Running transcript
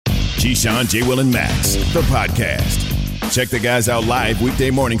Keyshawn, J. Will, and Max, the podcast. Check the guys out live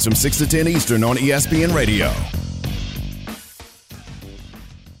weekday mornings from 6 to 10 Eastern on ESPN Radio.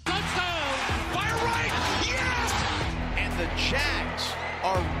 Touchdown! Fire right! Yes! And the Jags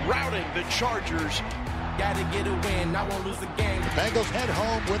are routing the Chargers. Got to get a win. I won't lose the game. The Bengals head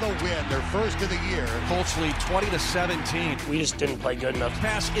home with a win, their first of the year. Colts lead 20-17. We just didn't play good enough.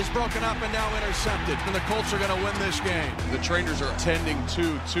 Pass is broken up and now intercepted. And the Colts are going to win this game. The trainers are tending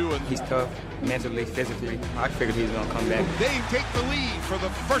to and he's tough, mentally, physically. I figured he was going to come back. They take the lead for the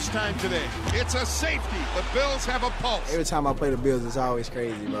first time today. It's a safety. The Bills have a pulse. Every time I play the Bills, it's always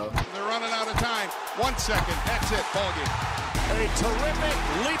crazy, bro. They're running out of time. 1 second. That's it. Ball game. a terrific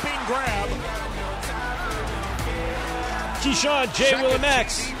leaping grab. Keyshawn, J. Will, and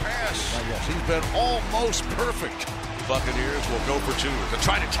Max. He's been almost perfect. Buccaneers will go for two to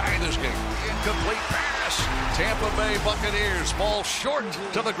try to tie this game. Incomplete pass. Tampa Bay Buccaneers fall short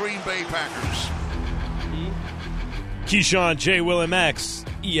to the Green Bay Packers. Keyshawn, J. Will, and Max,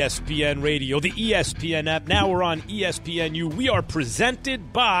 ESPN Radio, the ESPN app. Now we're on ESPNU. We are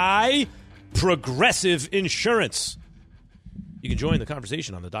presented by Progressive Insurance. You can join the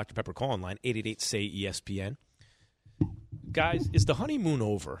conversation on the Dr. Pepper call-in line, 888-SAY-ESPN. Guys, is the honeymoon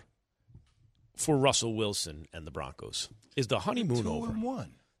over for Russell Wilson and the Broncos? Is the honeymoon over? 2-1.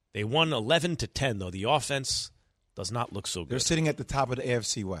 They won 11-10, though. The offense does not look so good. They're sitting at the top of the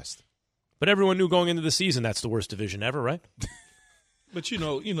AFC West. But everyone knew going into the season that's the worst division ever, right? But you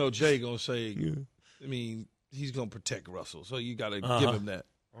know, Jay gonna say. Yeah. I mean, he's gonna protect Russell, so you got to give him that.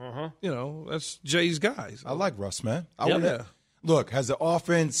 You know, that's Jay's guys. I like Russ, man. Look, has the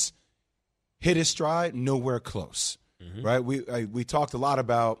offense hit its stride? Nowhere close. Mm-hmm. Right? We talked a lot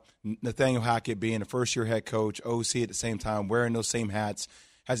about Nathaniel Hackett being a first-year head coach, OC at the same time, wearing those same hats.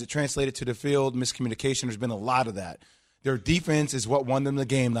 Has it translated to the field? Miscommunication. There's been a lot of that. Their defense is what won them the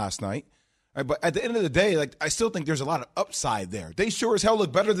game last night. Right, but at the end of the day, I still think there's a lot of upside there. They sure as hell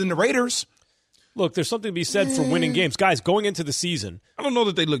look better than the Raiders. Look, there's something to be said for winning games. Guys, going into the season. I don't know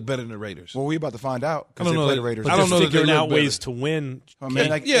that they look better than the Raiders. Well, we're about to find out because they play the Raiders. But I don't know figuring out ways to win.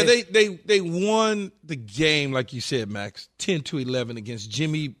 They won the game, like you said, Max, 10-11 against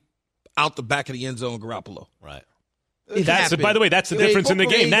Jimmy out the back of the end zone, Garoppolo. Right. By the way, that's the difference in the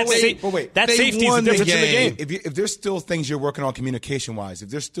game. That safety is the difference in the game. If there's still things you're working on communication-wise, if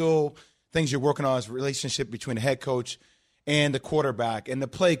there's still things you're working on as a relationship between the head coach and the quarterback and the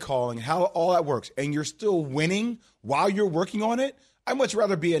play calling, how all that works, and you're still winning while you're working on it, I'd much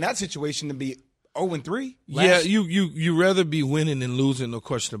rather be in that situation than be 0-3. Yeah, you rather be winning than losing, no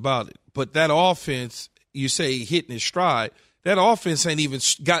question about it. But that offense, you say hitting its stride, that offense ain't even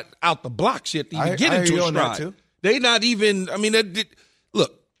got out the blocks yet to even get into a stride. They not even,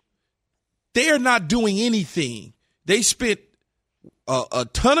 look, they are not doing anything. They spent a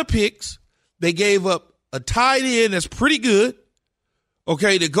ton of picks. They gave up a tight end that's pretty good,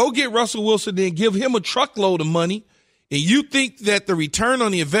 okay, to go get Russell Wilson and give him a truckload of money. And you think that the return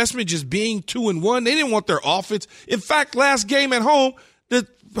on the investment just being 2-1, they didn't want their offense. In fact, last game at home, the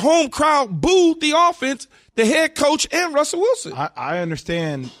home crowd booed the offense, the head coach, and Russell Wilson. I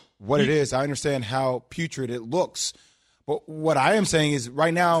understand what it is. I understand how putrid it looks. But what I am saying is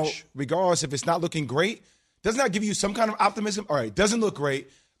right now, regardless if it's not looking great, doesn't that give you some kind of optimism? All right, it doesn't look great,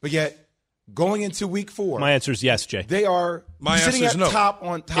 but yet going into week 4. My answer is yes, Jay. They are sitting at top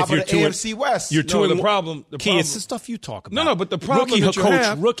of the AFC West. You're two the problem. It's the stuff you talk about. No, but the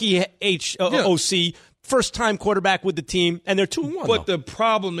problem rookie OC, first-time quarterback with the team, and they're 2-1. But the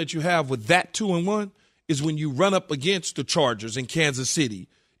problem that you have with that 2-1 is when you run up against the Chargers in Kansas City,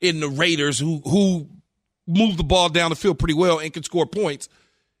 in the Raiders who move the ball down the field pretty well and can score points,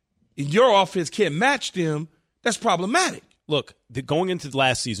 and your offense can't match them, that's problematic. Look, going into the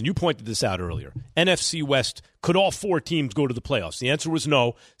last season, you pointed this out earlier. NFC West, could all 4 teams go to the playoffs? The answer was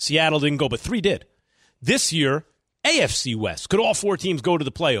no. Seattle didn't go, but 3 did. This year, AFC West, could all 4 teams go to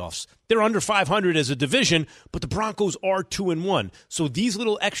the playoffs? They're under 500 as a division, but the Broncos are 2-1. So these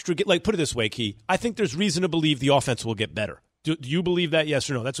little extra, put it this way, Key, I think there's reason to believe the offense will get better. Do you believe that, yes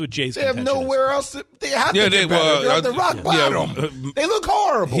or no? That's what Jay's contention is. They have nowhere else. They have to get better. They're at the rock bottom. They look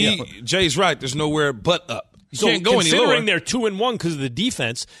horrible. Jay's right. There's nowhere but up. You can't go any lower. Considering they're 2-1 because of the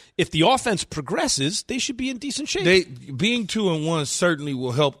defense, if the offense progresses, they should be in decent shape. Being 2-1 certainly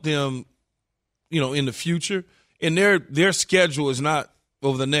will help them, in the future. And their schedule is not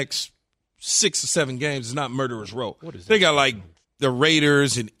over the next 6 or 7 games. It's not murderer's row. They got the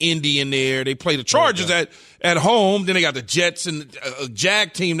Raiders and Indy in there. They play the Chargers at home. Then they got the Jets and a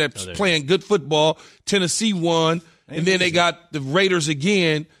Jag team that's playing good football. Tennessee won. And then they got the Raiders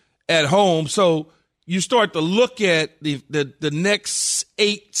again at home. So you start to look at the next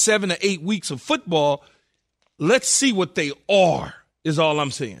 7 to 8 weeks of football, let's see what they are, is all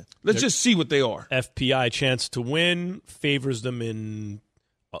I'm saying. Let's just see what they are. FPI chance to win favors them in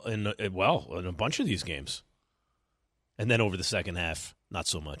a bunch of these games. And then over the second half, not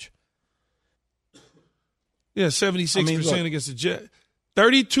so much. Yeah, 76% against the Jets.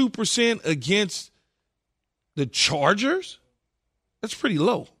 32% against the Chargers? That's pretty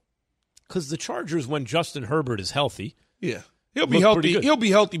low. Because the Chargers, when Justin Herbert is healthy, yeah, he'll be healthy. He'll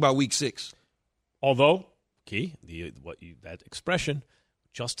be healthy by week 6. Although, that expression,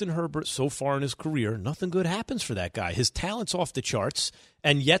 Justin Herbert so far in his career, nothing good happens for that guy. His talent's off the charts,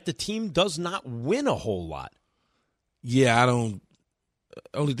 and yet the team does not win a whole lot. Yeah,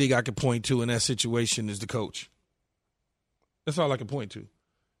 only thing I can point to in that situation is the coach. That's all I can point to.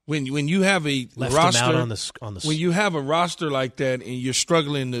 When you have a roster on the when you have a roster like that and you're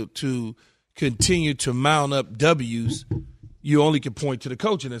struggling to continue to mount up W's, you only can point to the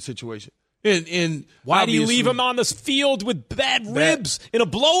coach in that situation. And why do you leave him on the field with bad ribs in a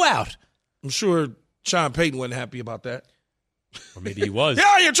blowout? I'm sure Sean Payton wasn't happy about that. Or maybe he was.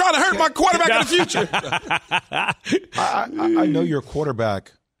 Yeah, you're trying to hurt my quarterback in the future. I know your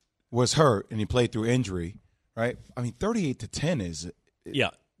quarterback was hurt and he played through injury, right? I mean, 38-10 is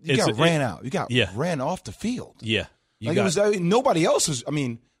you got ran out. You got ran off the field. Yeah, nobody else was. I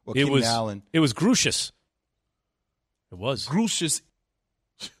mean, Keenan Allen. It was Grucious. It was Grucious.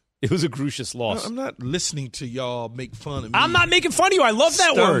 It was a Grucious loss. I'm not listening to y'all make fun of me. I'm not making fun of you. I love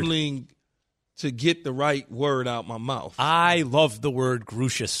that word. Stumbling to get the right word out my mouth. I love the word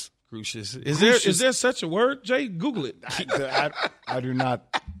Grucious. Grucious. Is there such a word, Jay? Google it. I do not.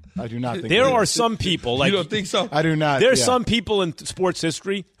 I do not think there are some people like you don't think so. I do not. There's some people in sports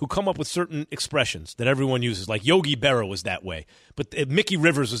history who come up with certain expressions that everyone uses. Like Yogi Berra was that way, but Mickey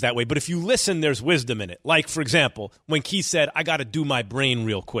Rivers was that way. But if you listen, there's wisdom in it. Like for example, when Keith said, "I got to do my brain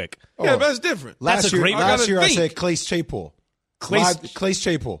real quick." Yeah, that's different. Last year I said Clace Chapel. Clace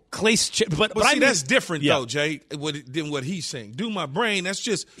Chapel. But see, that's different though, Jay, than what he's saying. Do my brain. That's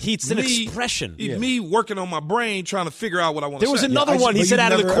just it's an expression. Me working on my brain, trying to figure out what I want to say. There was another one he said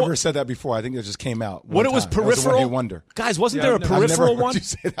out of the never ever said that before. I think it just came out. When it was peripheral. That was wonder. Guys, wasn't there a peripheral one? You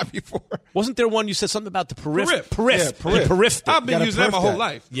say that before. Wasn't there one you said something about the periph? Yeah, periph. I've been using that my whole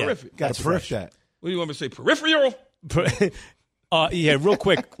life. Periph. Got to periph that. What do you want me to say? Peripheral. Real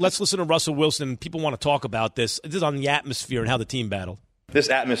quick. Let's listen to Russell Wilson. People want to talk about this. This is on the atmosphere and how the team battled. This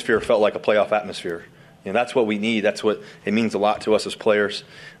atmosphere felt like a playoff atmosphere. And that's what we need. That's what it means a lot to us as players,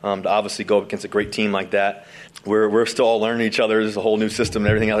 to obviously go up against a great team like that. We're still all learning each other. There's a whole new system and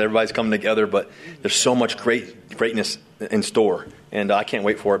everything else. Everybody's coming together, but there's so much greatness in store, and I can't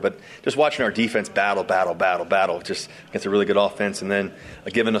wait for it. But just watching our defense battle, just against a really good offense, and then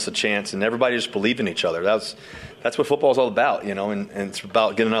giving us a chance, and everybody just believing in each other. That's what football is all about, and it's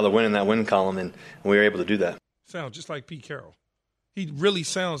about getting another win in that win column, and we were able to do that. Sounds just like Pete Carroll. He really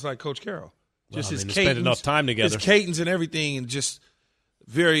sounds like Coach Carroll. Just his cadence, spent enough time together. His cadence and everything, and just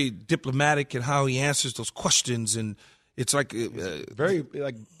very diplomatic in how he answers those questions. And it's like very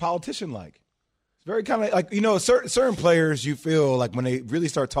like politician-like. It's very kind of like certain players. You feel like when they really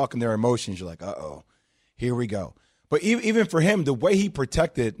start talking their emotions, you're like, uh-oh, here we go. But even for him, the way he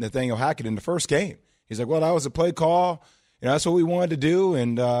protected Nathaniel Hackett in the first game, he's like, well, that was a play call. That's what we wanted to do,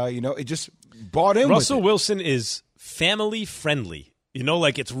 and it just bought in. Russell Wilson is family friendly.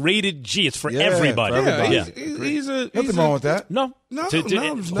 Like it's rated G. It's for everybody. For everybody. He's nothing wrong with that. No.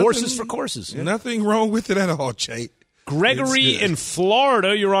 Horses for courses. Yeah. Nothing wrong with it at all, Jay. Gregory in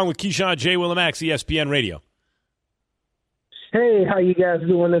Florida. You're on with Keyshawn, J. Willamax, ESPN Radio. Hey, how you guys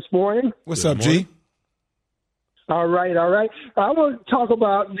doing this morning? What's up, G? All right. I want to talk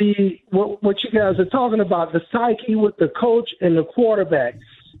about what you guys are talking about, the psyche with the coach and the quarterback.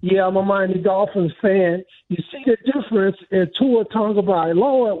 Yeah, I'm a Miami Dolphins fan. You see the difference in Tua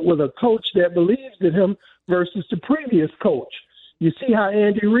Tagovailoa with a coach that believes in him versus the previous coach. You see how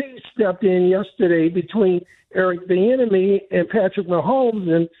Andy Reid stepped in yesterday between Eric Bieniemy and Patrick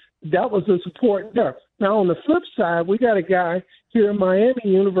Mahomes, and that was the support there. Now, on the flip side, we got a guy here in Miami,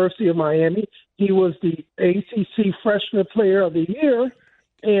 University of Miami. He was the ACC Freshman Player of the Year,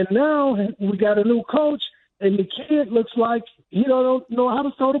 and now we got a new coach, and the kid looks like he don't know how to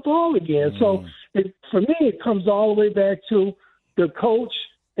throw the ball again. So for me, it comes all the way back to the coach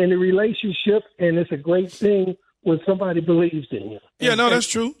and the relationship, and it's a great thing when somebody believes in you. Yeah, no, that's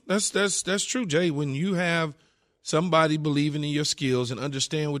true. That's true, Jay. When you have somebody believing in your skills and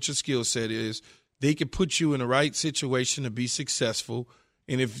understand what your skill set is, they can put you in the right situation to be successful.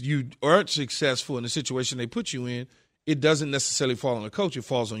 And if you aren't successful in the situation they put you in, it doesn't necessarily fall on the coach. It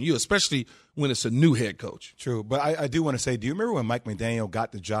falls on you, especially when it's a new head coach. True. But I do want to say, do you remember when Mike McDaniel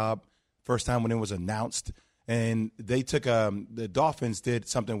got the job first time when it was announced? And they took the Dolphins did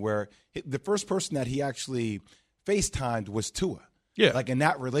something where the first person that he actually FaceTimed was Tua. Yeah. Like in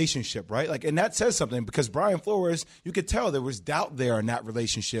that relationship, right? Like, and that says something because Brian Flores, you could tell there was doubt there in that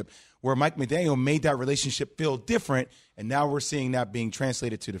relationship where Mike McDaniel made that relationship feel different. And now we're seeing that being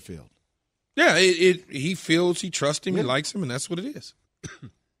translated to the field. Yeah, he feels he trusts him, he likes him, and that's what it is.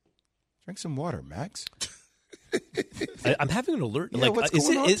 Drink some water, Max. I'm having an alert. Yeah, what's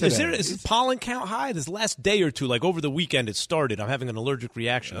going on today? Is the pollen count high? This last day or two, like over the weekend, it started. I'm having an allergic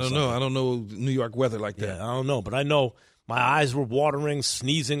reaction. I don't know New York weather like that. Yeah, I don't know, but I know my eyes were watering,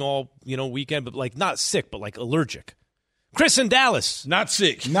 sneezing all weekend, but like not sick, but like allergic. Chris in Dallas, not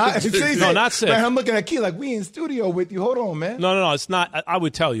sick. Not sick. Man, I'm looking at Key like we in studio with you. Hold on, man. No, it's not. I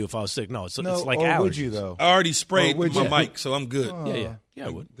would tell you if I was sick. No, it's like allergies. Would you though? I already sprayed my mic, so I'm good. Yeah, I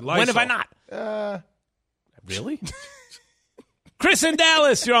would. When have I not? Really? Chris in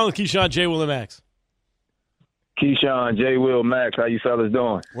Dallas, you're on with Keyshawn, J. Will, and Max. Keyshawn, J. Will, Max, how you fellas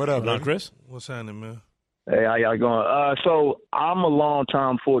doing? What up, man? Chris? What's happening, man? Hey, how y'all going? So I'm a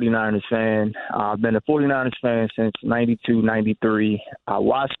long-time 49ers fan. I've been a 49ers fan since 92, 93. I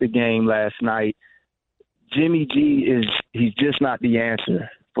watched the game last night. Jimmy G he's just not the answer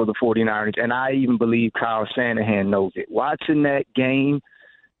for the 49ers, and I even believe Kyle Shanahan knows it. Watching that game,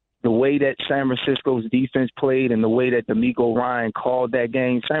 the way that San Francisco's defense played and the way that D'Amico Ryan called that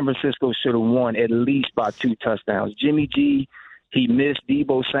game, San Francisco should have won at least by 2 touchdowns. Jimmy G, he missed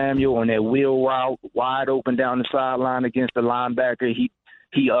Deebo Samuel on that wheel route wide open down the sideline against the linebacker. He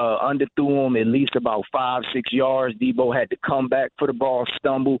underthrew him at least about 5-6 yards. Deebo had to come back for the ball,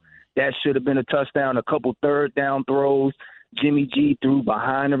 stumble. That should have been a touchdown. A couple third down throws. Jimmy G threw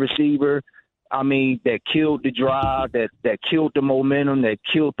behind the receiver. I mean, that killed the drive, that killed the momentum, that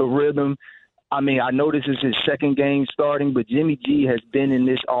killed the rhythm. I mean, I know this is his second game starting, but Jimmy G has been in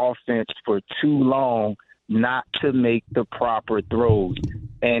this offense for too long not to make the proper throws.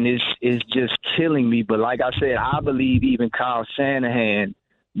 And it's just killing me. But like I said, I believe even Kyle Shanahan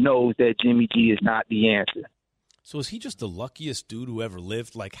knows that Jimmy G is not the answer. So is he just the luckiest dude who ever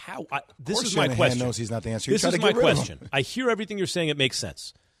lived? Like how? This is Shanahan my question. Knows he's not the answer. This is my question. I hear everything you're saying. It makes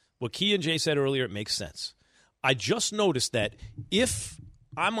sense. What Key and Jay said earlier, it makes sense. I just noticed that if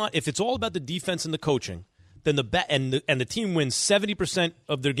it's all about the defense and the coaching, then the team wins 70%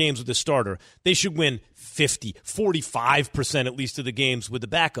 of their games with the starter, they should win 45% at least of the games with the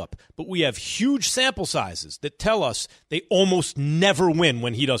backup. But we have huge sample sizes that tell us they almost never win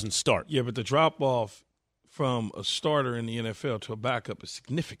when he doesn't start. Yeah, but the drop-off from a starter in the NFL to a backup is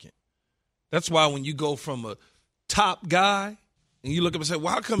significant. That's why when you go from a top guy and you look up and say,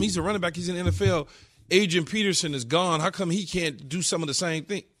 well, how come he's a running back, he's in the NFL, Adrian Peterson is gone, how come he can't do some of the same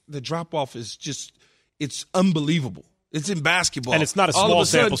thing? The drop-off is just – it's unbelievable. It's in basketball. And it's not a small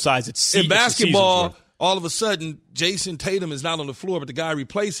sample size. In basketball, all of a sudden, Jason Tatum is not on the floor, but the guy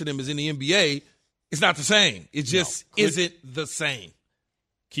replacing him is in the NBA. It's not the same. It just isn't the same.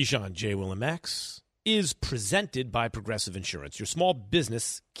 Keyshawn, J. Will, and Max is presented by Progressive Insurance. Your small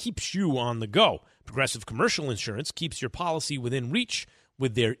business keeps you on the go. Progressive Commercial Insurance keeps your policy within reach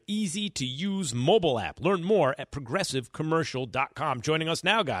with their easy-to-use mobile app. Learn more at progressivecommercial.com. Joining us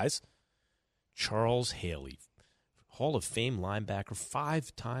now, guys, Charles Haley, Hall of Fame linebacker,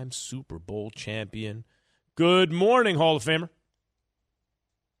 5-time Super Bowl champion. Good morning, Hall of Famer.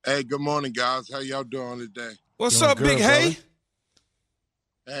 Hey, good morning, guys. How y'all doing today? What's doing up, good, Big Hay?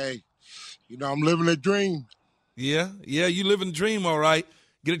 Hey, I'm living a dream. Yeah, you living a dream, all right.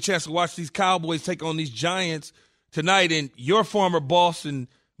 Get a chance to watch these Cowboys take on these Giants tonight, and your former boss and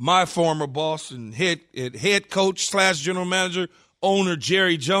my former boss and head coach / general manager, owner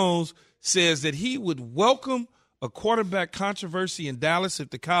Jerry Jones, says that he would welcome a quarterback controversy in Dallas if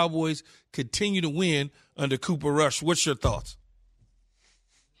the Cowboys continue to win under Cooper Rush. What's your thoughts?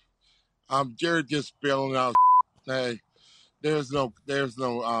 Jerry just spelling out. Hey, there's no.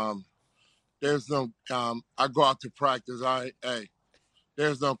 I go out to practice.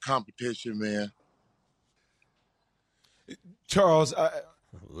 There's no competition, man. Charles,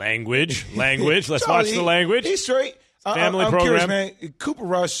 language. Let's watch the language. He's straight. Family I'm program. Curious, man. Cooper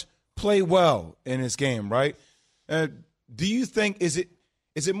Rush played well in this game, right? Do you think is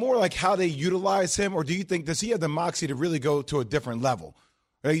it more like how they utilize him, or do you think does he have the moxie to really go to a different level?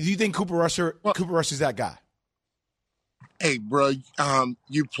 Do you think Cooper Rush is that guy? Hey, bro,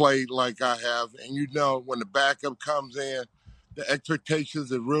 you played like I have, and when the backup comes in, the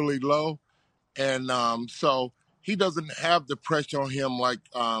expectations are really low, and so he doesn't have the pressure on him like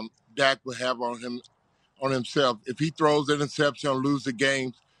Dak would have on on himself. If he throws an interception or lose the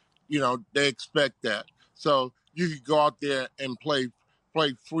game, they expect that. So you could go out there and play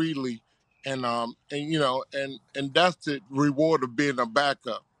freely, and that's the reward of being a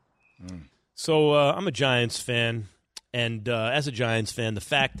backup. So I'm a Giants fan, and as a Giants fan, the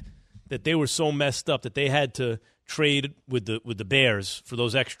fact that they were so messed up that they had to trade with the Bears for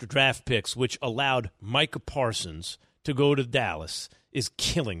those extra draft picks, which allowed Micah Parsons to go to Dallas, is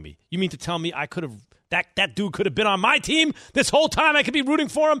killing me. You mean to tell me I could have that dude could have been on my team this whole time? I could be rooting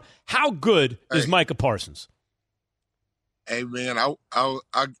for him. How good is Micah Parsons? Hey man, I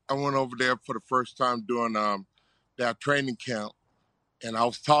went over there for the first time during that training camp, and I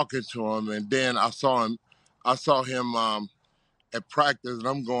was talking to him, and then I saw him at practice, and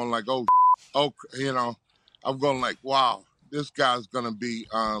I'm going like, I'm going like, wow, this guy's gonna be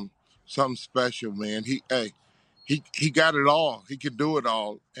something special, man. He got it all. He can do it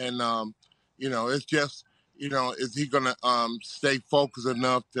all, and it's just, is he gonna stay focused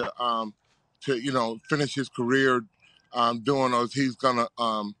enough to finish his career doing those? He's gonna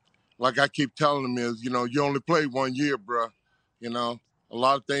like I keep telling him is, you only play 1 year, bro. A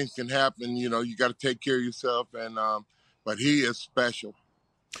lot of things can happen. You got to take care of yourself, and but he is special.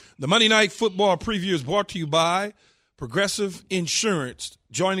 The Monday Night Football preview is brought to you by Progressive Insurance.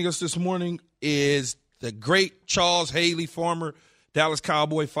 Joining us this morning is the great Charles Haley, former Dallas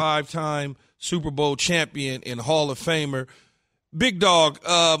Cowboy, 5-time Super Bowl champion and Hall of Famer. Big Dog,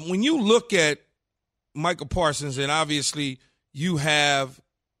 when you look at Micah Parsons, and obviously you have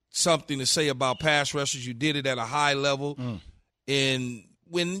something to say about pass rushers, you did it at a high level. And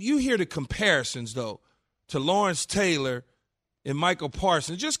when you hear the comparisons, though, to Lawrence Taylor and Micah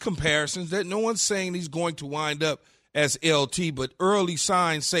Parsons, just comparisons that no one's saying he's going to wind up as LT, but early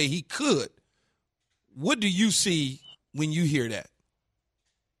signs say he could. What do you see when you hear that?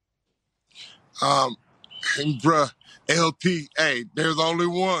 Bruh, LT, hey, there's only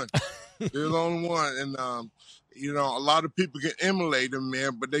one. There's only one. And, a lot of people can emulate him,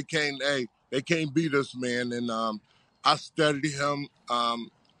 man, but they can't beat us, man. And I studied him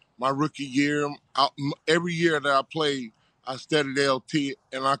my rookie year. Every year that I played, I studied LT,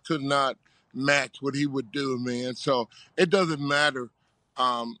 and I could not match what he would do, man. So it doesn't matter.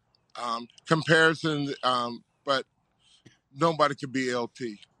 Comparisons, but nobody can be LT.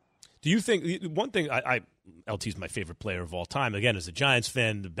 Do you think one thing? LT's my favorite player of all time. Again, as a Giants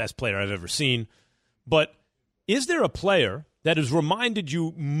fan, the best player I've ever seen. But is there a player that has reminded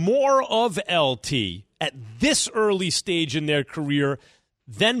you more of LT at this early stage in their career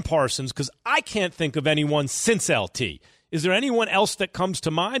than Parsons? Because I can't think of anyone since LT. Is there anyone else that comes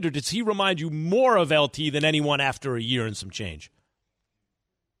to mind, or does he remind you more of LT than anyone after a year and some change?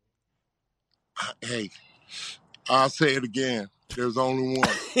 Hey, I'll say it again. There's only one.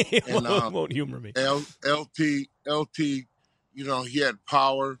 And, won't humor me. LT, he had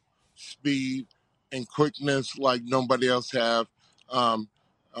power, speed, and quickness like nobody else have.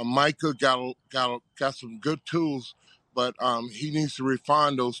 Micah got some good tools, but he needs to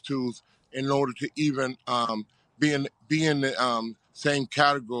refine those tools in order to even be in the same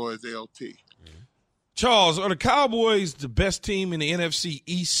category as LT. Charles, are the Cowboys the best team in the NFC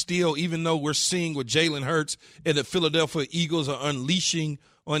East still, even though we're seeing what Jalen Hurts and the Philadelphia Eagles are unleashing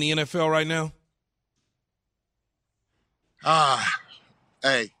on the NFL right now?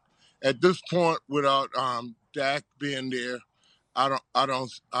 Hey, at this point, without Dak being there, I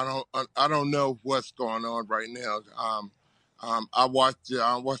don't know what's going on right now. I watched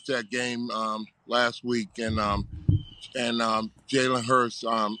that game last week, and Jalen Hurts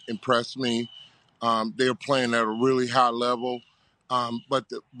impressed me. They're playing at a really high level, but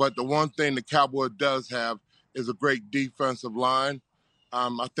the one thing the Cowboys does have is a great defensive line.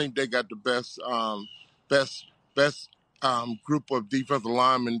 I think they got the best group of defensive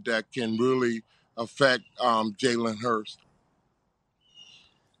linemen that can really affect Jalen Hurts.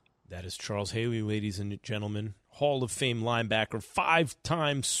 That is Charles Haley, ladies and gentlemen, Hall of Fame linebacker,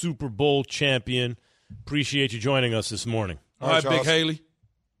 5-time Super Bowl champion. Appreciate you joining us this morning. All right, Big Haley.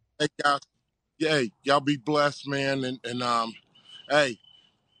 Hey guys. Hey, y'all be blessed, man, and hey,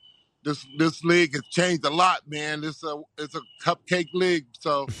 this league has changed a lot, man. It's a cupcake league,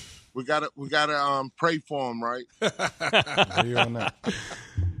 so we gotta pray for him, right?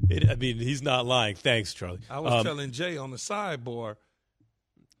 He's not lying. Thanks, Charlie. I was telling Jay on the sideboard,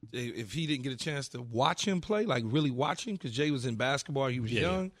 if he didn't get a chance to watch him play, like really watch him, because Jay was in basketball, he was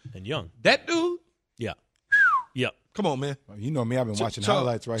young. And young. That dude? Yeah. Yep. Come on, man. You know me. I've been watching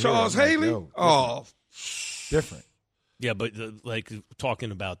highlights right Charles here. Haley? Different. Yeah, but like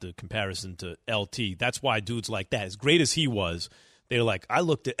talking about the comparison to LT, that's why dudes like that, as great as he was, They're like, I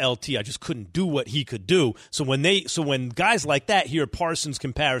looked at LT, I just couldn't do what he could do. So when guys like that hear Parsons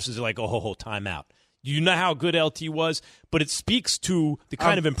comparisons, they're like, oh, time out. You know how good LT was, but it speaks to the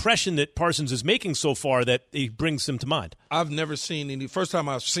kind of impression that Parsons is making so far that it brings him to mind. I've never seen any. First time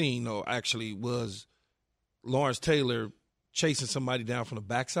I've seen, though, actually was Lawrence Taylor chasing somebody down from the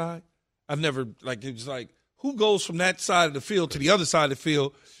backside. I've never, it was like, who goes from that side of the field to the other side of the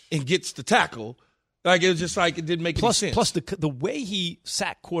field and gets the tackle? It was just it didn't make any sense. Plus, the way he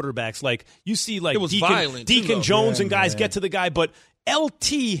sacked quarterbacks, you see, it was Deacon Jones and guys get to the guy, but LT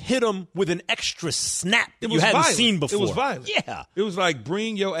hit him with an extra snap that you hadn't seen before. It was violent. Yeah. It was like,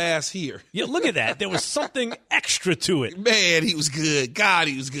 bring your ass here. Yeah, look at that. There was something extra to it. Man, he was good. God,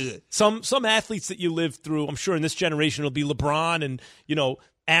 he was good. Some athletes that you live through, I'm sure in this generation it'll be LeBron and,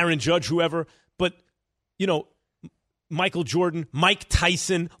 Aaron Judge, whoever. But, Michael Jordan, Mike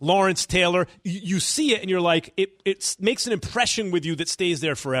Tyson, Lawrence Taylor, you see it and you're like, it makes an impression with you that stays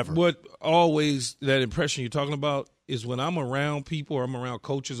there forever. What always, that impression you're talking about, is when I'm around people or I'm around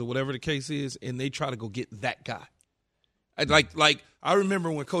coaches or whatever the case is, and they try to go get that guy. I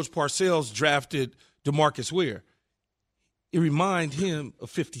remember when Coach Parcells drafted DeMarcus Ware, it reminded him of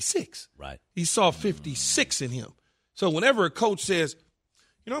 56. Right. He saw 56 in him. So whenever a coach says,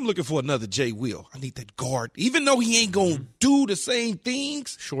 I'm looking for another Jay Will, I need that guard, even though he ain't going to do the same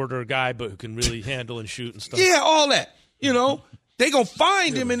things. Shorter guy, but who can really handle and shoot and stuff. Yeah, all that, They going to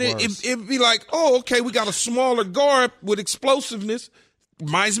find him, and it'd be like, oh, okay, we got a smaller guard with explosiveness.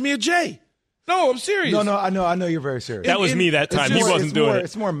 Reminds me of Jay. No, I'm serious. No, I know you're very serious. That was me that time. He wasn't doing it.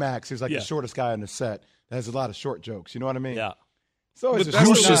 It's more Max. He's like the shortest guy on the set that has a lot of short jokes. You know what I mean? Yeah. So it's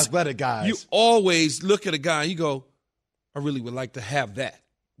just athletic guys. You always look at a guy and you go, I really would like to have that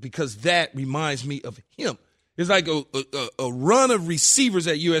because that reminds me of him. It's like a run of receivers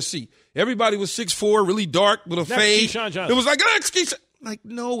at USC. Everybody was 6'4", really dark with a fade. Keyshawn Johnson. It was like, Keyshawn. Like,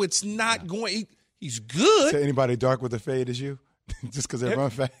 no, it's not going. He's good. So anybody dark with a fade is you? Just because they run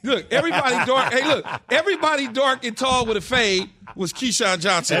fast? Look, everybody dark. Hey, look, everybody dark and tall with a fade was Keyshawn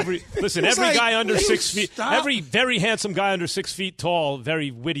Johnson. Every guy under 6 feet, every very handsome guy under 6 feet tall,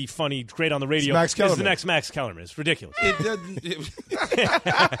 very witty, funny, great on the radio is the next Max Kellerman. It's ridiculous. It doesn't.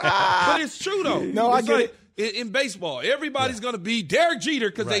 But it's true, though. No, I get it. In baseball, everybody's going to be Derek Jeter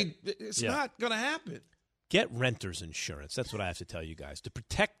because it's not going to happen. Get renter's insurance. That's what I have to tell you guys. To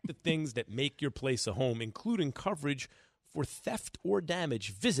protect the things that make your place a home, including coverage for theft or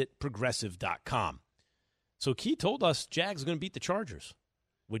damage, visit Progressive.com. So Key told us Jags are going to beat the Chargers.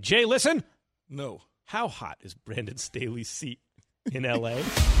 Would Jay listen? No. How hot is Brandon Staley's seat in L.A.?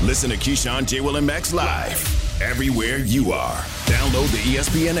 Listen to Keyshawn, J. Will, and Max live everywhere you are. Download the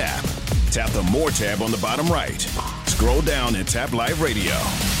ESPN app. Tap the More tab on the bottom right. Scroll down and tap Live Radio.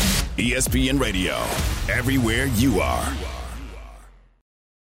 ESPN Radio. Everywhere you are.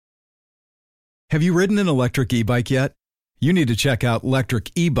 Have you ridden an electric e-bike yet? You need to check out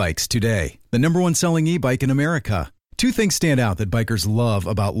Lectric E-Bikes today, the #1 selling e-bike in America. Two things stand out that bikers love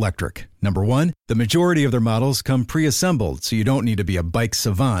about Lectric. Number one, the majority of their models come pre-assembled, so you don't need to be a bike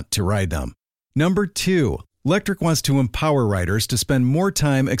savant to ride them. Number two, Lectric wants to empower riders to spend more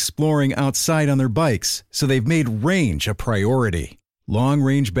time exploring outside on their bikes, so they've made range a priority.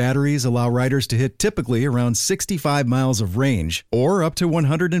 Long-range batteries allow riders to hit typically around 65 miles of range, or up to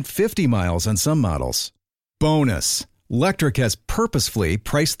 150 miles on some models. Bonus, Lectric has purposefully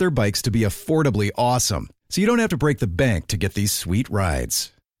priced their bikes to be affordably awesome, so you don't have to break the bank to get these sweet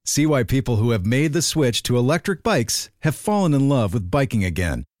rides. See why people who have made the switch to electric bikes have fallen in love with biking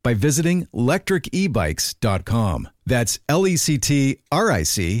again by visiting lectricebikes.com. That's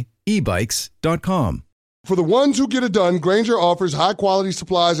LECTRIC ebikes.com. For the ones who get it done, Grainger offers high-quality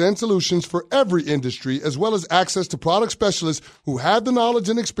supplies and solutions for every industry, as well as access to product specialists who have the knowledge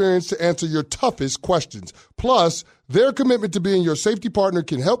and experience to answer your toughest questions. Plus, their commitment to being your safety partner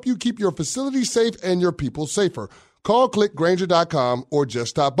can help you keep your facility safe and your people safer. Call, click Grainger.com, or just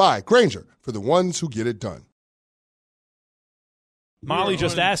stop by. Grainger, for the ones who get it done. Molly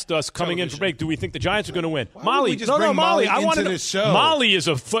just asked us coming in for break, do we think the Giants are going to win? Molly, Molly I wanted into the show. Molly is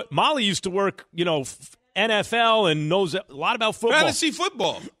Molly used to work, NFL and knows a lot about football. Fantasy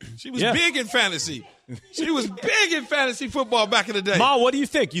football. She was big in fantasy. She was big in fantasy football back in the day. Ma, what do you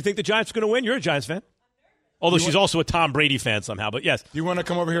think? You think the Giants are going to win? You're a Giants fan. Although she's also a Tom Brady fan somehow, but yes. Do you want to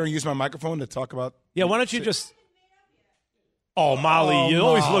come over here and use my microphone to talk about? Yeah, why don't you just... Oh, Molly, you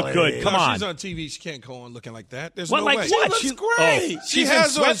always look good. Come on. She's on TV. She can't go on looking like that. There's no way. What? She looks great. She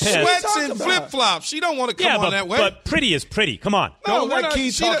has on sweats and flip-flops. She don't want to come on that way. But pretty is pretty. Come on. Don't let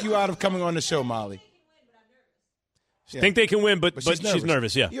Key talk you out of coming on the show, Molly. Think they can win, but she's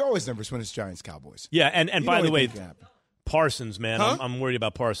nervous, yeah. You're always nervous when it's Giants-Cowboys. Yeah, and by the way, Parsons, man. Huh? I'm worried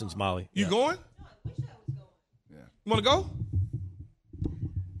about Parsons, Molly. You going? Yeah. You want to go?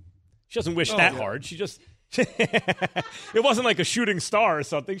 She doesn't wish that hard. She just – it wasn't like a shooting star or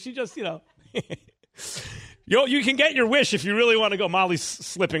something. She just, you can get your wish if you really want to go. Molly's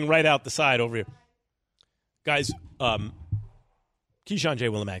slipping right out the side over here. Guys, Keyshawn J.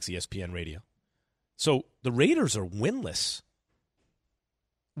 Willimax, ESPN Radio. So the Raiders are winless.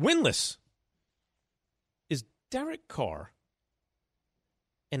 Winless. Is Derek Carr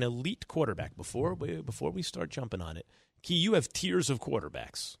an elite quarterback? Before we start jumping on it, Key, you have tiers of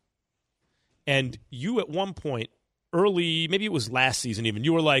quarterbacks. And you at one point, early, maybe it was last season even,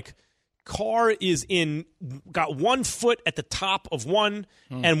 you were like, Carr got 1 foot at the top of one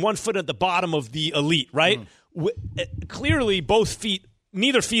and 1 foot at the bottom of the elite, right? Clearly,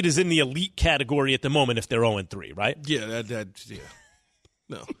 neither feet is in the elite category at the moment if they're 0-3, right? Yeah, yeah.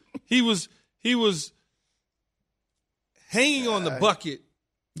 No. He was hanging on the bucket.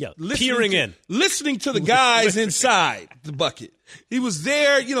 Yeah, peering in. Listening to the guys inside the bucket. He was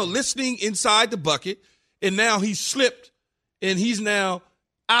there, listening inside the bucket, and now he slipped, and he's now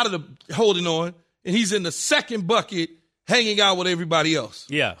out of the holding on, and he's in the second bucket hanging out with everybody else.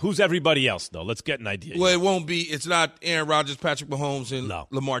 Yeah, who's everybody else, though? Let's get an idea. Well, it's not Aaron Rodgers, Patrick Mahomes, and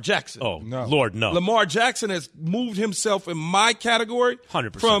Lamar Jackson. Oh, no. Lord, no. Lamar Jackson has moved himself in my category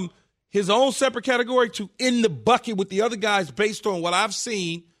 100%. From his own separate category to in the bucket with the other guys based on what I've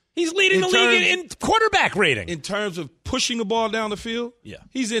seen. He's leading the league in quarterback rating. In terms of pushing the ball down the field. Yeah.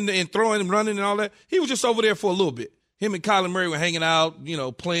 He's in and throwing and running and all that. He was just over there for a little bit. Him and Kyler Murray were hanging out,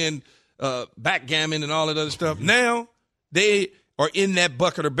 playing backgammon and all that other stuff. Now they are in that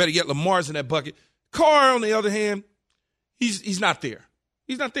bucket, or better yet, Lamar's in that bucket. Carr, on the other hand, he's not there.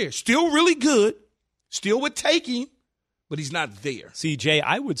 He's not there. Still really good. Still would take him, but he's not there. See, Jay,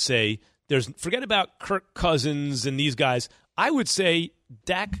 I would say forget about Kirk Cousins and these guys. I would say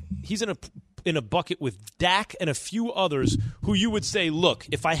Dak, he's in a bucket with Dak and a few others who you would say, look,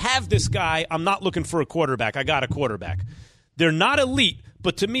 if I have this guy, I'm not looking for a quarterback. I got a quarterback. They're not elite,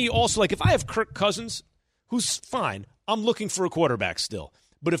 but to me also, like if I have Kirk Cousins, who's fine, I'm looking for a quarterback still.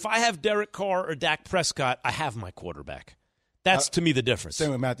 But if I have Derek Carr or Dak Prescott, I have my quarterback. That's to me the difference.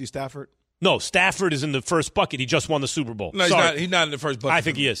 Same with Matthew Stafford? No, Stafford is in the first bucket. He just won the Super Bowl. No, he's not in the first bucket. I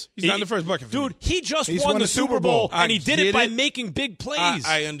think he is. He's not in the first bucket. Dude, he just won the Super Bowl, and he did it by making big plays.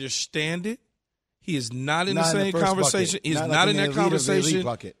 I understand it. He is not in the same conversation. He is not in that conversation.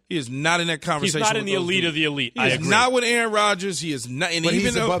 He is not in that conversation. He's not in the elite of the elite. He is not with Aaron Rodgers. He is not. But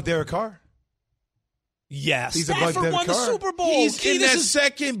he's above Derek Carr. Yes, he's Stafford above Derek won the Carr. Super Bowl. He's in that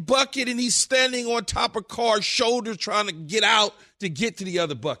second bucket, and he's standing on top of Carr's shoulders trying to get out to get to the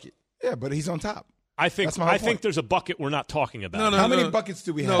other bucket. Yeah, but he's on top. I think there's a bucket we're not talking about. No, How many buckets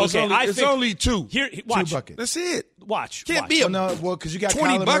do we have? It's only two. Here, watch. 2 buckets. That's it. Watch. Can't be because you got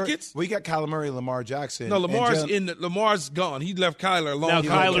 20 Kyler buckets. Well, you got Kyler Murray, Lamar Jackson. No, Lamar's gone. He left Kyler alone. Now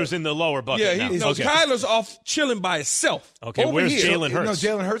Kyler's in the lower bucket. Yeah, now. Kyler's off chilling by himself. Okay, over where's here. Jalen Hurts?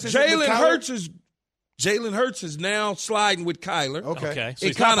 Jalen Hurts is now sliding with Kyler. Okay. So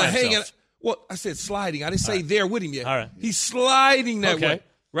it kind of hanging. Well, I said sliding. I didn't say there with him yet. All right. He's sliding that way,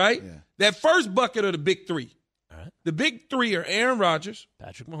 right? Yeah. That first bucket are the big three. All right. The big three are Aaron Rodgers,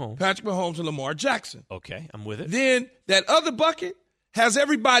 Patrick Mahomes, and Lamar Jackson. Okay, I'm with it. Then that other bucket has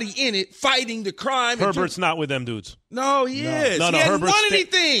everybody in it fighting the crime. Herbert's not with them dudes. No, he is. No, he hasn't Herbert's won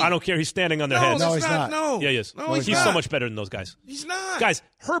anything. I don't care. He's standing on their heads. No, he's not. No. Yeah, he is. No, he's so not. much better than those guys. He's not. Guys,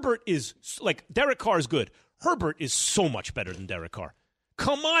 Herbert is like Derek Carr is good. Herbert is so much better than Derek Carr.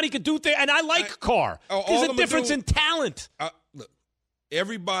 Come on, he could do things, and I like Carr. There's a difference in talent. Look,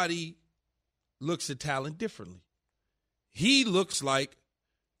 everybody looks at talent differently. He looks like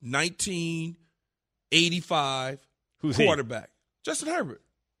 1985 quarterback. Justin Herbert.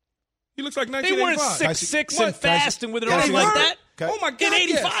 He looks like 1985. They weren't 6'6" and fast and with an arm like that. Oh my God! In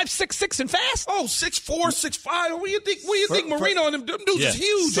 85, 6'6" and fast. Oh, 6'4", 6'5". What do you think? Marino and them dudes is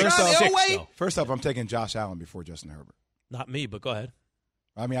huge. First off, I'm taking Josh Allen before Justin Herbert. Not me, but go ahead.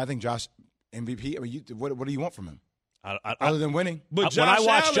 I mean, I think Josh MVP. I mean, what do you want from him? Other than winning? But when I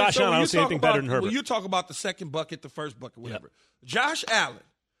watch Josh Allen, I don't see anything better than Herbert. When you talk about the second bucket, the first bucket, whatever. Yep. Josh Allen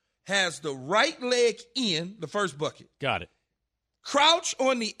has the right leg in the first bucket. Got it. Crouch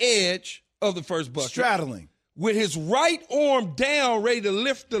on the edge of the first bucket. Straddling. With his right arm down, ready to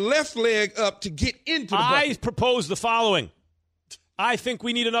lift the left leg up to get into the bucket. I propose the following. I think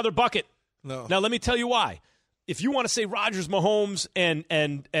we need another bucket. No. Now, let me tell you why. If you want to say Rodgers, Mahomes, and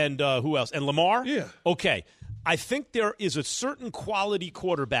who else? And Lamar? Yeah. Okay. I think there is a certain quality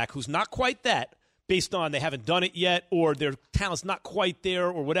quarterback who's not quite that, based on they haven't done it yet or their talent's not quite there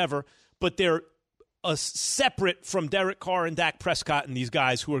or whatever, but they're separate from Derek Carr and Dak Prescott and these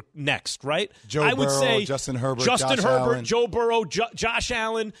guys who are next, right? I would say Justin Herbert, Joe Burrow, Josh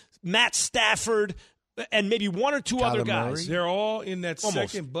Allen, Matt Stafford, and maybe one or two other guys. Murray. They're all in that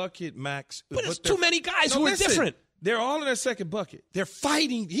second bucket, Max. But it's too many guys who are different. They're all in that second bucket. They're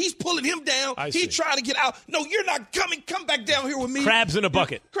fighting. He's pulling him down. He's trying to get out. No, you're not coming. Come back down here with me. Crabs in a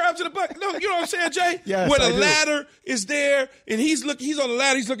bucket. Crabs in a bucket. No, you know what I'm saying, Jay? Yes, where the ladder is there, and he's on the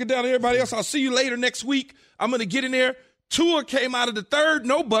ladder. He's looking down at everybody else. I'll see you later next week. I'm going to get in there. Tua came out of the third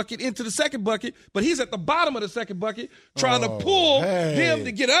no bucket into the second bucket, but he's at the bottom of the second bucket trying to pull him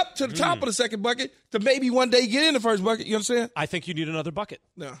to get up to the top of the second bucket to maybe one day get in the first bucket. You understand? I think you need another bucket.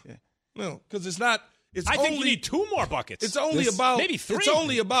 No, because it's not. I think you need 2 more buckets. It's only about maybe 3. It's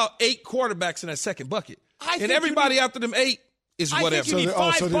only about 8 quarterbacks in that second bucket, and everybody after them 8 is whatever.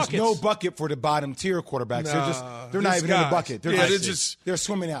 So there's no bucket for the bottom tier quarterbacks. They're not even in the bucket. They're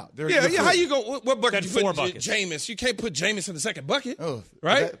swimming out. How you go? What bucket? You put 4 buckets. Jameis. You can't put Jameis in the second bucket,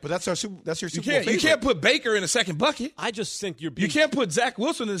 right? But that's your Super Bowl favorite. You can't put Baker in the second bucket. I just think you can't put Zach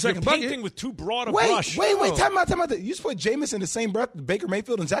Wilson in the second bucket. You're painting with too broad a brush. Wait. Time out. You just put Jameis in the same breath with Baker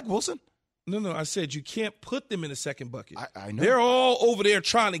Mayfield and Zach Wilson? No. I said you can't put them in the second bucket. I know. They're all over there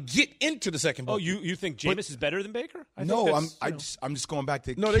trying to get into the second bucket. Oh, you think Jameis is better than Baker? I'm just going back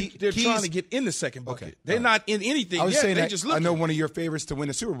to they're trying to get in the second bucket. Okay. They're not in anything. I was saying I know one of your favorites to win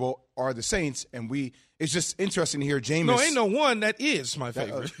the Super Bowl are the Saints, and it's just interesting to hear Jameis. No, ain't no one that is my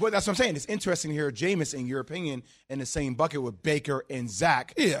favorite. But that's what I'm saying. It's interesting to hear Jameis, in your opinion, in the same bucket with Baker and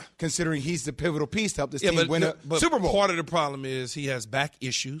Zach. Yeah, considering he's the pivotal piece to help this team win a Super Bowl. Part of the problem is he has back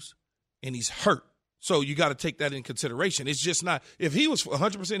issues and he's hurt. So you got to take that in consideration. It's just not – if he was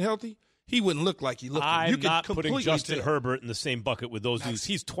 100% healthy, he wouldn't look like he looked. I'm not putting Justin Herbert in the same bucket with those dudes.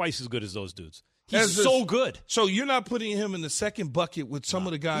 He's twice as good as those dudes. He's so good. So you're not putting him in the second bucket with some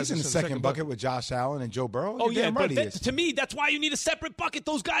of the guys. He's in the second bucket with Josh Allen and Joe Burrow. Oh, yeah, but to me, that's why you need a separate bucket.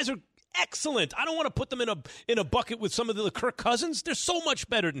 Those guys are excellent. I don't want to put them in a bucket with some of the Kirk Cousins. They're so much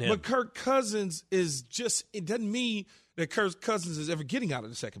better than him. But Kirk Cousins is just – it doesn't mean – that Kirk Cousins is ever getting out of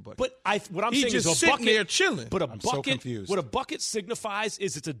the second bucket. But what I'm saying is a sitting bucket there chilling. But I'm so confused. What a bucket signifies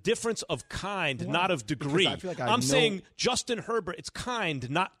is it's a difference of kind, not of degree. I'm saying Justin Herbert, it's kind,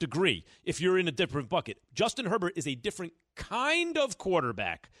 not degree. If you're in a different bucket, Justin Herbert is a different kind of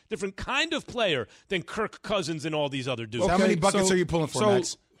quarterback, different kind of player than Kirk Cousins and all these other dudes. Okay, how many buckets are you pulling for,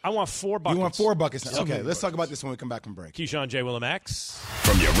 Max? I want 4 buckets. You want 4 buckets now. Okay, let's talk about this when we come back from break. Keyshawn, J. Will, and Max.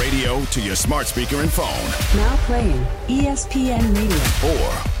 From your radio to your smart speaker and phone. Now playing ESPN Radio.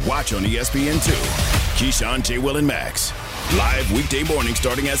 Or watch on ESPN2. Keyshawn, J. Will, and Max. Live weekday morning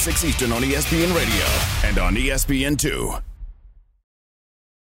starting at 6 Eastern on ESPN Radio and on ESPN2.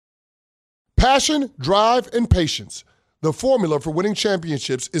 Passion, drive, and patience. The formula for winning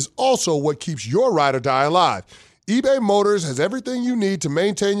championships is also what keeps your ride or die alive. eBay Motors has everything you need to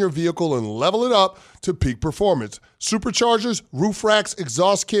maintain your vehicle and level it up to peak performance. Superchargers, roof racks,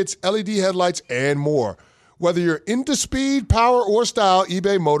 exhaust kits, LED headlights, and more. Whether you're into speed, power, or style,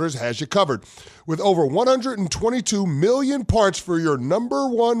 eBay Motors has you covered. With over 122 million parts for your number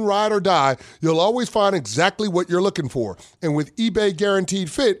one ride or die, you'll always find exactly what you're looking for. And with eBay Guaranteed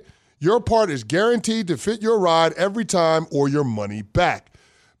Fit, your part is guaranteed to fit your ride every time or your money back.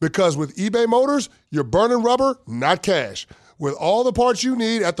 Because with eBay Motors, you're burning rubber, not cash. With all the parts you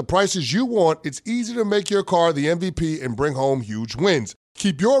need at the prices you want, it's easy to make your car the MVP and bring home huge wins.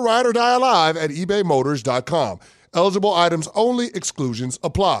 Keep your ride or die alive at ebaymotors.com. Eligible items only. Exclusions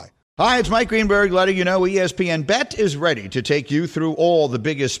apply. Hi, it's Mike Greenberg letting you know ESPN Bet is ready to take you through all the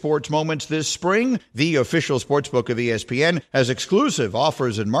biggest sports moments this spring. The official sportsbook of ESPN has exclusive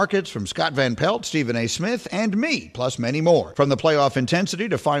offers and markets from Scott Van Pelt, Stephen A. Smith, and me, plus many more. From the playoff intensity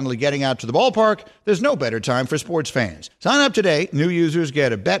to finally getting out to the ballpark, there's no better time for sports fans. Sign up today. New users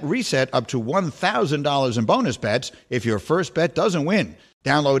get a bet reset up to $1,000 in bonus bets if your first bet doesn't win.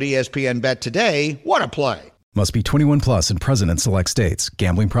 Download ESPN Bet today. What a play. Must be 21 plus and present in select states.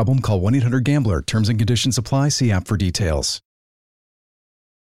 Gambling problem? Call 1-800-GAMBLER. Terms and conditions apply. See app for details.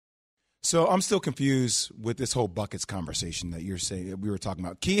 So I'm still confused with this whole buckets conversation that you're saying we were talking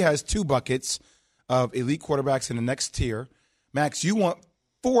about. Key has 2 buckets of elite quarterbacks in the next tier. Max, you want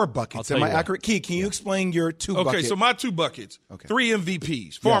 4 buckets. Am I accurate? Key, can you explain your 2 buckets? Okay, so my 2 buckets. Okay. 3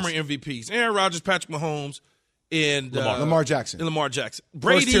 MVPs, former MVPs. Aaron Rodgers, Patrick Mahomes, and Lamar Jackson. And Lamar Jackson.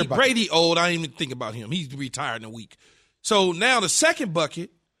 Brady old. I didn't even think about him. He's retired in a week. So now the second bucket,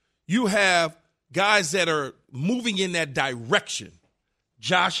 you have guys that are moving in that direction.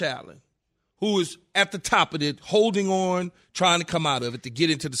 Josh Allen, who is at the top of it, holding on, trying to come out of it to get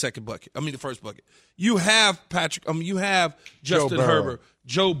into the first bucket. You have you have Justin Herbert,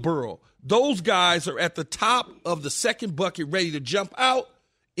 Joe Burrow. Those guys are at the top of the second bucket ready to jump out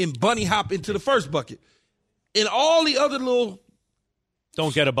and bunny hop into the first bucket. And all the other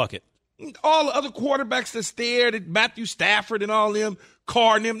don't get a bucket. All the other quarterbacks that's there, Matthew Stafford and all them,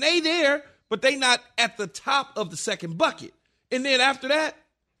 Carr and them, they there, but they not at the top of the second bucket. And then after that,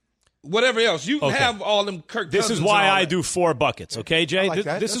 whatever else. You can have all them Kirk Cousins. This is why I do 4 buckets, okay, Jay? I like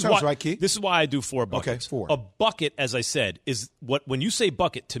that. This that is sounds why, right, Keith. This is why I do 4 buckets. Okay, 4. A bucket, as I said, is what when you say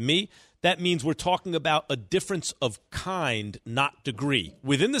bucket, to me, that means we're talking about a difference of kind, not degree.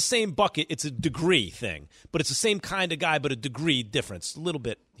 Within the same bucket, it's a degree thing, but it's the same kind of guy, but a degree difference, a little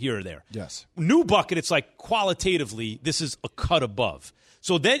bit here or there. Yes. New bucket, it's like qualitatively, this is a cut above.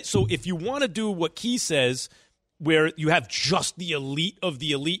 So if you want to do what Key says, where you have just the elite of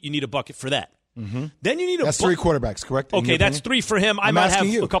the elite, you need a bucket for that. Mm-hmm. Then you need That's 3 quarterbacks, correct? Okay, that's 3 for him. I might have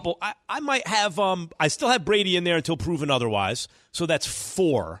you. a couple. I might have. I still have Brady in there until proven otherwise. So that's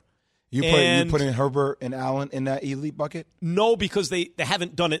 4. You put in Herbert and Allen in that elite bucket? No, because they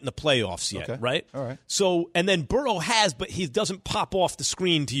haven't done it in the playoffs yet, right? All right. So, and then Burrow has, but he doesn't pop off the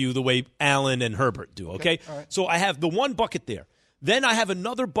screen to you the way Allen and Herbert do, okay? All right. So I have the 1 bucket there. Then I have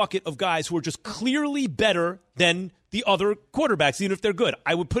another bucket of guys who are just clearly better than the other quarterbacks, even if they're good.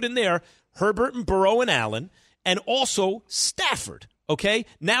 I would put in there Herbert and Burrow and Allen, and also Stafford, okay?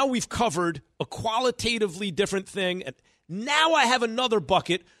 Now we've covered a qualitatively different thing. Now I have another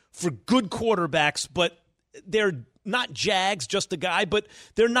bucket for good quarterbacks, but they're not Jags, just a guy, but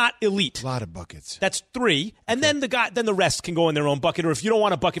they're not elite. A lot of buckets. That's 3. And then the rest can go in their own bucket, or if you don't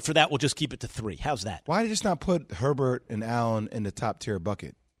want a bucket for that, we'll just keep it to 3. How's that? Why just not put Herbert and Allen in the top tier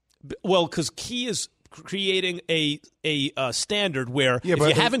bucket? Well, because Key is creating a standard where if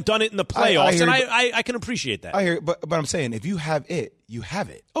you haven't done it in the playoffs, I can appreciate that. I hear, but I'm saying if you have it, you have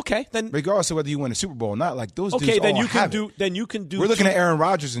it. Okay, then regardless of whether you win a Super Bowl or not, like those. Okay, dudes then all you can have do. It. Then you can do. We're looking at Aaron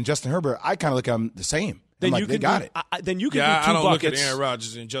Rodgers and Justin Herbert. I kind of look at them the same. Then you can got it. Then you can do 2 I don't buckets. look at Aaron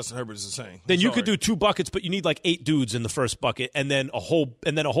Rodgers and Justin Herbert as the same. Then you could do 2 buckets, but you need like 8 dudes in the first bucket, and then a whole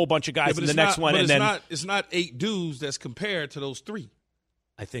bunch of guys in the next one, and then it's not 8 dudes that's compared to those 3.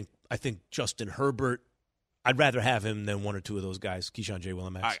 I think Justin Herbert. I'd rather have him than 1 or 2 of those guys. Keyshawn, J. Will,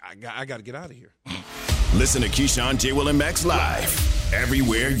 and Max. I got to get out of here. Listen to Keyshawn, J. Will, and Max live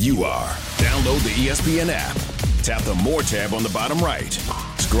everywhere you are. Download the ESPN app. Tap the More tab on the bottom right.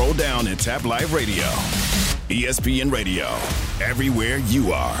 Scroll down and tap Live Radio. ESPN Radio. Everywhere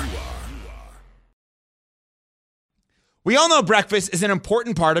you are. We all know breakfast is an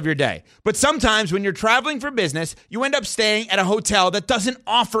important part of your day. But sometimes when you're traveling for business, you end up staying at a hotel that doesn't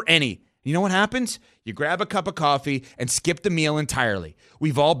offer any. You know what happens? You grab a cup of coffee and skip the meal entirely.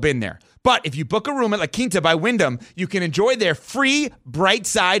 We've all been there. But if you book a room at La Quinta by Wyndham, you can enjoy their free Bright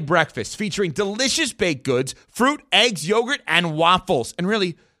Side breakfast featuring delicious baked goods, fruit, eggs, yogurt, and waffles. And really,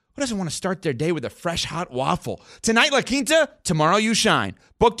 who doesn't want to start their day with a fresh, hot waffle? Tonight, La Quinta, tomorrow you shine.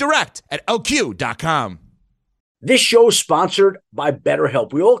 Book direct at LQ.com. This show is sponsored by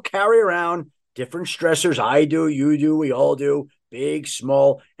BetterHelp. We all carry around different stressors. I do, you do, we all do. Big,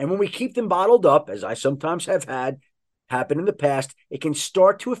 small, and when we keep them bottled up, as I sometimes have had happen in the past, it can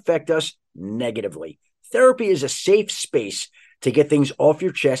start to affect us negatively. Therapy is a safe space to get things off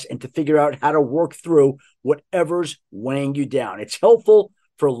your chest and to figure out how to work through whatever's weighing you down. It's helpful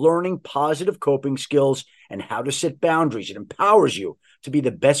for learning positive coping skills and how to set boundaries. It empowers you to be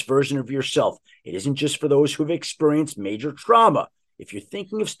the best version of yourself. It isn't just for those who have experienced major trauma. If you're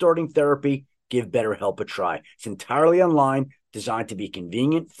thinking of starting therapy, give BetterHelp a try. It's entirely online, designed to be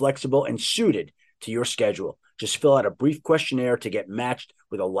convenient, flexible, and suited to your schedule. Just fill out a brief questionnaire to get matched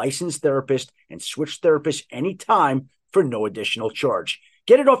with a licensed therapist and switch therapists anytime for no additional charge.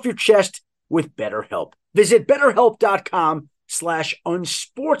 Get it off your chest with BetterHelp. Visit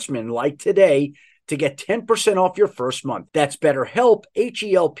BetterHelp.com/unsportsmanlike today to get 10% off your first month. That's BetterHelp,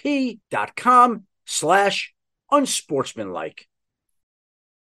 HELP.com/unsportsmanlike.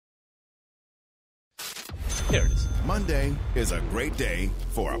 There it is. Monday is a great day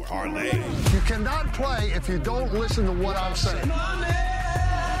for a parlay. You cannot play if you don't listen to what I'm saying.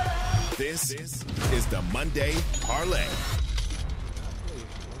 This is the Monday Parlay.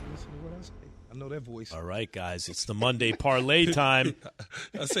 I know that voice. All right, guys, it's the Monday Parlay time.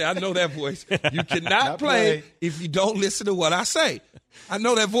 I know that voice. You cannot play if you don't listen to what I say. I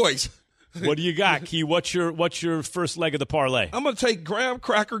know that voice. What do you got, Key? What's your first leg of the parlay? I'm going to take Graham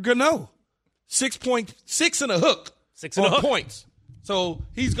Cracker Gano. 6.6 and a hook. 6 and a hook points. So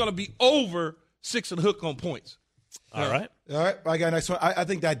he's going to be over 6 and a hook on points. All right. I got next one. I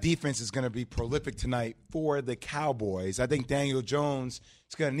think that defense is going to be prolific tonight for the Cowboys. I think Daniel Jones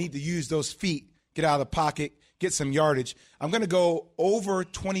is going to need to use those feet, get out of the pocket, get some yardage. I'm going to go over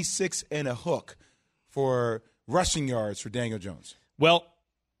 26 and a hook for rushing yards for Daniel Jones. Well,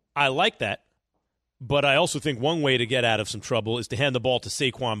 I like that, but I also think one way to get out of some trouble is to hand the ball to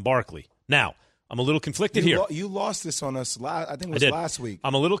Saquon Barkley. Now, I'm a little conflicted here. You lost this on us, I think it was last week.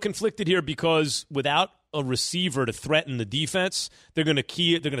 I'm a little conflicted here because without a receiver to threaten the defense, they're going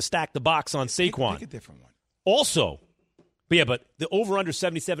to stack the box on Saquon. Pick a different one. Also, but the over-under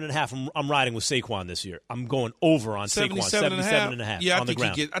 77.5, I'm riding with Saquon this year. I'm going over on Saquon, 77.5 yeah, on the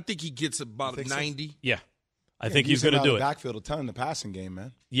ground. I think he gets about a 90. So? Yeah. I think he's going to do it. Backfield a ton in the passing game,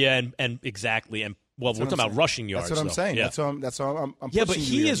 man. Yeah, and exactly. And we're talking about rushing yards. That's what I'm saying. Yeah. That's all I'm yeah, but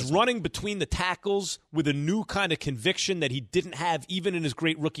he is this running between the tackles with a new kind of conviction that he didn't have even in his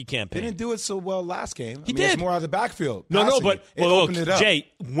great rookie campaign. He didn't do it so well last game. He did. It was more out of the backfield. But opened it up. Jay,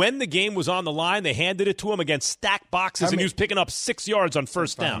 when the game was on the line, they handed it to him against stacked boxes, and he was picking up 6 yards on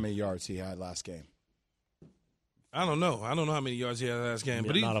first down. How many yards he had last game? I don't know. I don't know how many yards he had last game.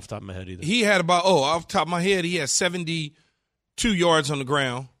 But not off the top of my head either. He had off the top of my head, he had 72 yards on the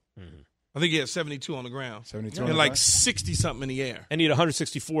ground. Mm-hmm. I think he had 72 on the ground. 72 and like 60-something in the air. And he had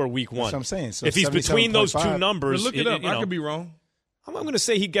 164 week one. That's what I'm saying. So if he's between those two numbers. But look it up. I could be wrong. I'm going to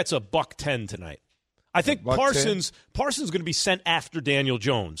say he gets a $110 tonight. I think Parsons going to be sent after Daniel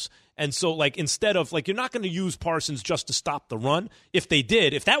Jones. And so, instead of, you're not going to use Parsons just to stop the run. If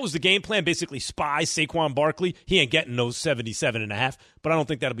that was the game plan, basically spy Saquon Barkley, he ain't getting those 77.5, but I don't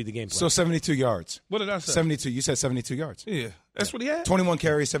think that'll be the game plan. So 72 yards. What did I say? 72. You said 72 yards. Yeah. That's what he had? 21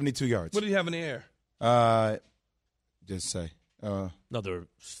 carries, 72 yards. What did he have in the air? Just say. Another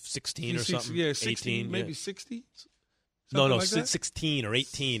 16 or something. Yeah, 16, maybe 60? No, 16 or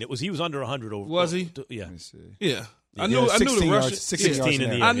 18. He was under 100 over. Was he? Yeah. Yeah. I knew the rushing. 16 in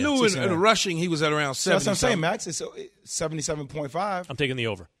the air. I knew in the rushing he was at around 70. That's what I'm saying, Max. It's 77.5. I'm taking the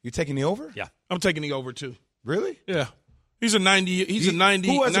over. You're taking the over? Yeah. I'm taking the over too. Really? Yeah. He's a 90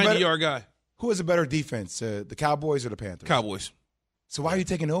 yard guy. Who has a better defense, the Cowboys or the Panthers? Cowboys. So why are you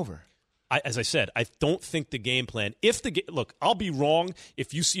taking over? As I said, I don't think the game plan. Look, I'll be wrong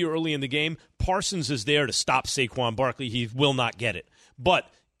if you see early in the game Parsons is there to stop Saquon Barkley. He will not get it. But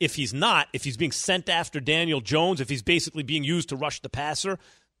if he's not, if he's being sent after Daniel Jones, if he's basically being used to rush the passer,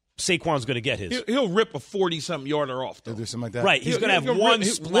 Saquon's going to get his. He'll rip a 40-something yarder off. They'll do something like that. Right. He's going to have one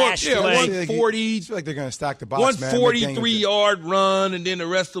splash play. 140. I feel like they're going to stack the box, 143-yard run, and then the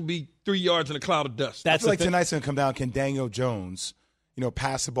rest will be 3 yards in a cloud of dust. I feel like tonight's going to come down. Can Daniel Jones,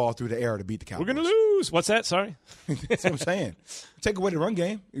 pass the ball through the air to beat the Cowboys? We're going to lose. What's that? Sorry. That's what I'm saying. Take away the run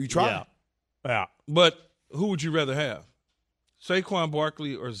game. You try. Yeah. But who would you rather have? Saquon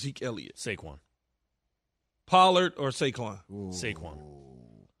Barkley or Zeke Elliott? Saquon. Pollard or Saquon? Ooh. Saquon.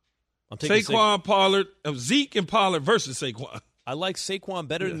 Saquon, Pollard, Zeke and Pollard versus Saquon. I like Saquon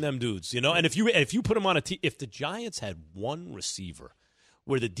better than them dudes, And if you put him on a team, if the Giants had one receiver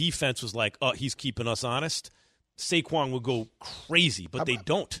where the defense was like, oh, he's keeping us honest, Saquon would go crazy, but they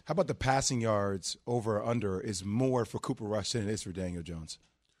don't. How about the passing yards over or under is more for Cooper Rush than it is for Daniel Jones?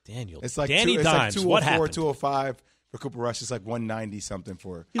 It's like Danny Dimes. It's like 204, what happened? 205 for Cooper Rush. It's like 190 something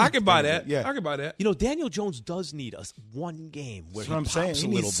for. I can buy that. Yeah, I can buy that. Daniel Jones does need one game where That's what I'm saying. He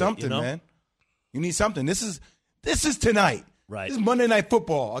needs something, bit, man. You need something. This is tonight. Right. This is Monday Night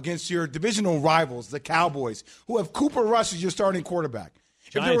Football against your divisional rivals, the Cowboys, who have Cooper Rush as your starting quarterback.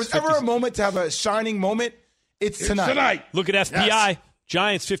 Giants, if there was ever a moment to have a shining moment, it's tonight. Look at FPI. Yes.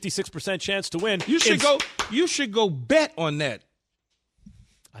 Giants 56% chance to win. You should go bet on that.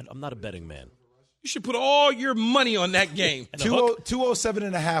 I'm not a betting man. You should put all your money on that game.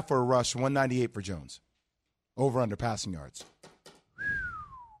 207.5 for Rush, 198 for Jones. Over under passing yards.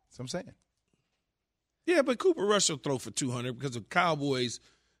 That's what I'm saying. Yeah, but Cooper Rush will throw for 200 because the Cowboys,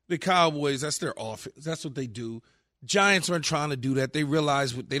 that's their offense. That's what they do. Giants aren't trying to do that. They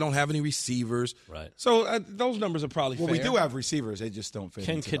realize they don't have any receivers. Right. So those numbers are probably fair. We do have receivers. They just don't fit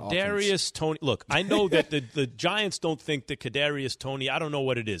into the offense. Can Kadarius Toney – look, I know that the Giants don't think that Kadarius Toney – I don't know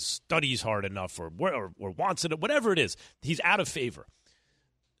what it is, studies hard enough or wants it, whatever it is. He's out of favor.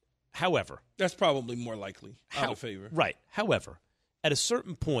 However – that's probably more likely out of favor. Right. However, at a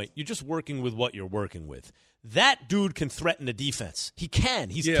certain point, you're just working with what you're working with. That dude can threaten the defense. He can.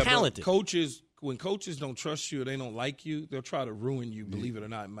 He's talented. But when coaches don't trust you or they don't like you, they'll try to ruin you, believe it or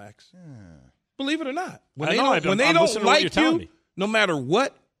not, Max. Yeah. Believe it or not. When they don't like you, no matter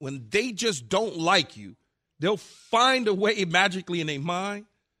what, when they just don't like you, they'll find a way magically in their mind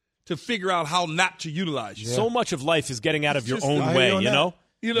to figure out how not to utilize you. Yeah. So much of life is getting out of your own way, you know?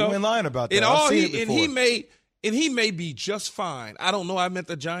 You ain't lying about that. He may be just fine. I don't know. I meant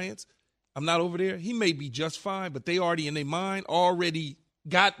the Giants. I'm not over there. He may be just fine, but they already in their mind already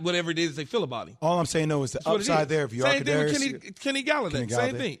got whatever it is they feel about him. All I'm saying, though, is the upside there. If you're Same thing with Kenny Galladay.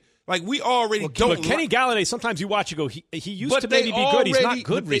 Same thing. Like, we already don't. But Kenny Galladay, sometimes you watch, you go, he used to maybe be good. He's not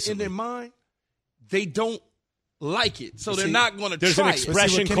good recently. In their mind, they don't like it, so they're not going to try it. There's an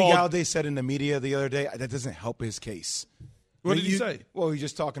expression Kenny called. Galladay said in the media the other day, that doesn't help his case. What did he say? Well, he's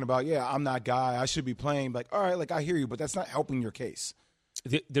just talking about, I'm that guy. I should be playing. Like, all right, like, I hear you, but that's not helping your case.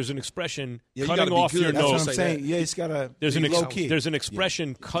 There's an expression you cutting off your That's nose. what I'm saying. Yeah, he's got to be low key. There's an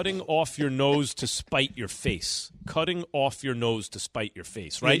expression cutting off your nose to spite your face. Cutting off your nose to spite your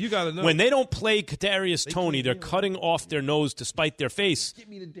face, right? Yeah, you got to know. When they don't play Kadarius Toney, they're cutting off their nose to spite their face. Give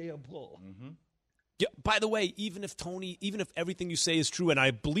me the damn ball. Mm-hmm. Yeah, by the way, even if everything you say is true, and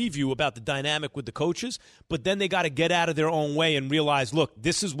I believe you about the dynamic with the coaches, but then they got to get out of their own way and realize, look,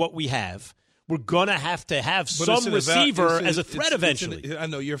 this is what we have. We're going to have some receiver as a threat eventually. I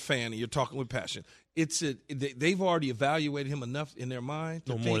know you're a fan and you're talking with passion. They've already evaluated him enough in their mind.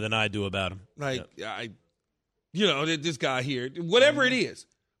 No more than I do about him. Like, this guy here, whatever it is,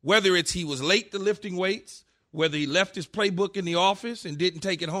 whether it's he was late to lifting weights, whether he left his playbook in the office and didn't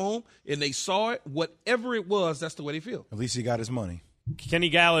take it home and they saw it, whatever it was, that's the way they feel. At least he got his money.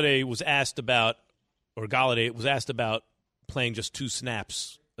 Kenny Galladay was asked about playing just 2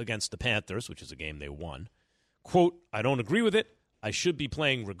 snaps against the Panthers, which is a game they won. Quote, I don't agree with it. I should be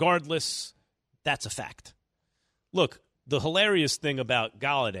playing regardless. That's a fact. Look, the hilarious thing about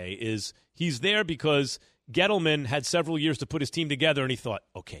Galladay is he's there because Gettleman had several years to put his team together, and he thought,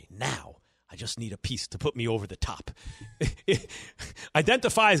 okay, now I just need a piece to put me over the top.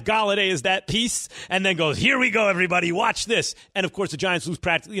 Identifies Galladay as that piece and then goes, here we go, everybody, watch this. And, of course, the Giants lose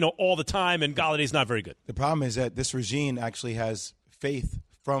practically, all the time, and Galladay's not very good. The problem is that this regime actually has faith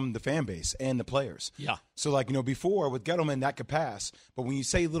from the fan base and the players. Yeah. So, before with Gettleman, that could pass. But when you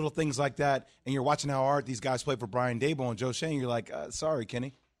say little things like that and you're watching how hard these guys play for Brian Daboll and Joe Schoen, you're like, sorry,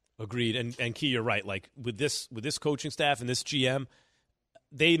 Kenny. Agreed. And Key, you're right. Like, with this coaching staff and this GM,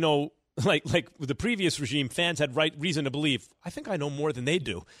 they know, like with the previous regime, fans had reason to believe, I think I know more than they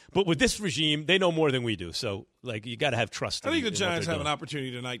do. But with this regime, they know more than we do. So, you got to have trust. I think the Giants have an opportunity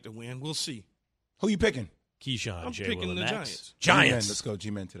tonight to win. We'll see. Who you picking? Keyshawn, I'm picking the Giants. Giants. Let's go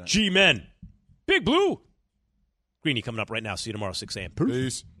G-Men tonight. G-Men. Big Blue. Greeny coming up right now. See you tomorrow, 6 a.m.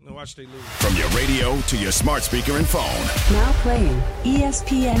 Peace. No, watch they lose. From your radio to your smart speaker and phone. Now playing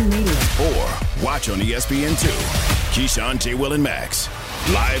ESPN Radio. Or watch on ESPN2. Keyshawn, J. Will, and Max.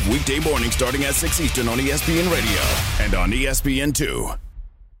 Live weekday morning starting at 6 Eastern on ESPN Radio and on ESPN2.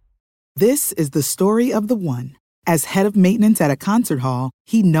 This is the story of the one. As head of maintenance at a concert hall,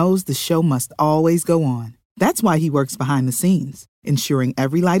 he knows the show must always go on. That's why he works behind the scenes, ensuring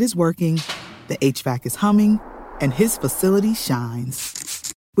every light is working, the HVAC is humming, and his facility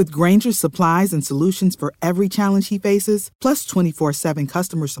shines. With Grainger's supplies and solutions for every challenge he faces, plus 24/7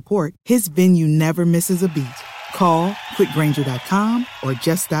 customer support, his venue never misses a beat. Call quickgrainger.com or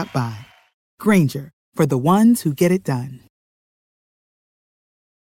just stop by. Grainger, for the ones who get it done.